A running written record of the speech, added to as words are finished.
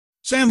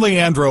San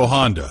Leandro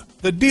Honda,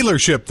 the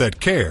dealership that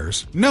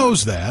cares,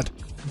 knows that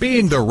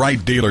being the right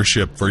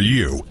dealership for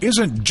you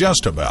isn't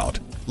just about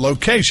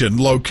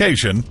location,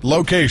 location,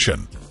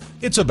 location.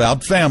 It's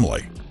about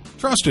family.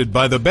 Trusted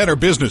by the Better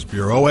Business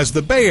Bureau as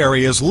the Bay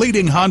Area's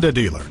leading Honda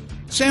dealer,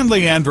 San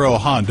Leandro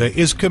Honda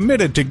is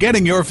committed to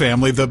getting your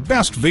family the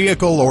best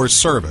vehicle or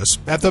service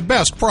at the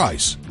best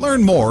price.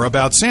 Learn more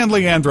about San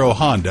Leandro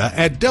Honda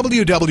at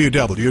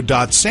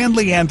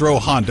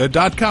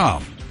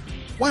www.sanleandrohonda.com.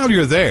 While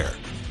you're there,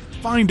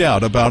 find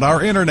out about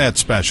our internet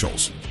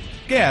specials.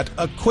 Get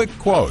a quick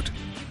quote.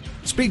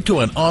 Speak to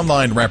an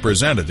online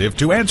representative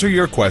to answer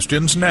your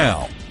questions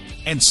now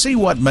and see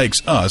what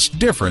makes us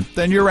different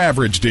than your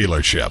average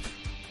dealership.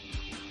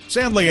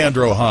 San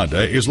Leandro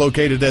Honda is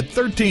located at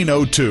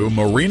 1302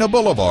 Marina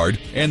Boulevard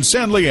in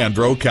San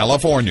Leandro,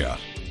 California.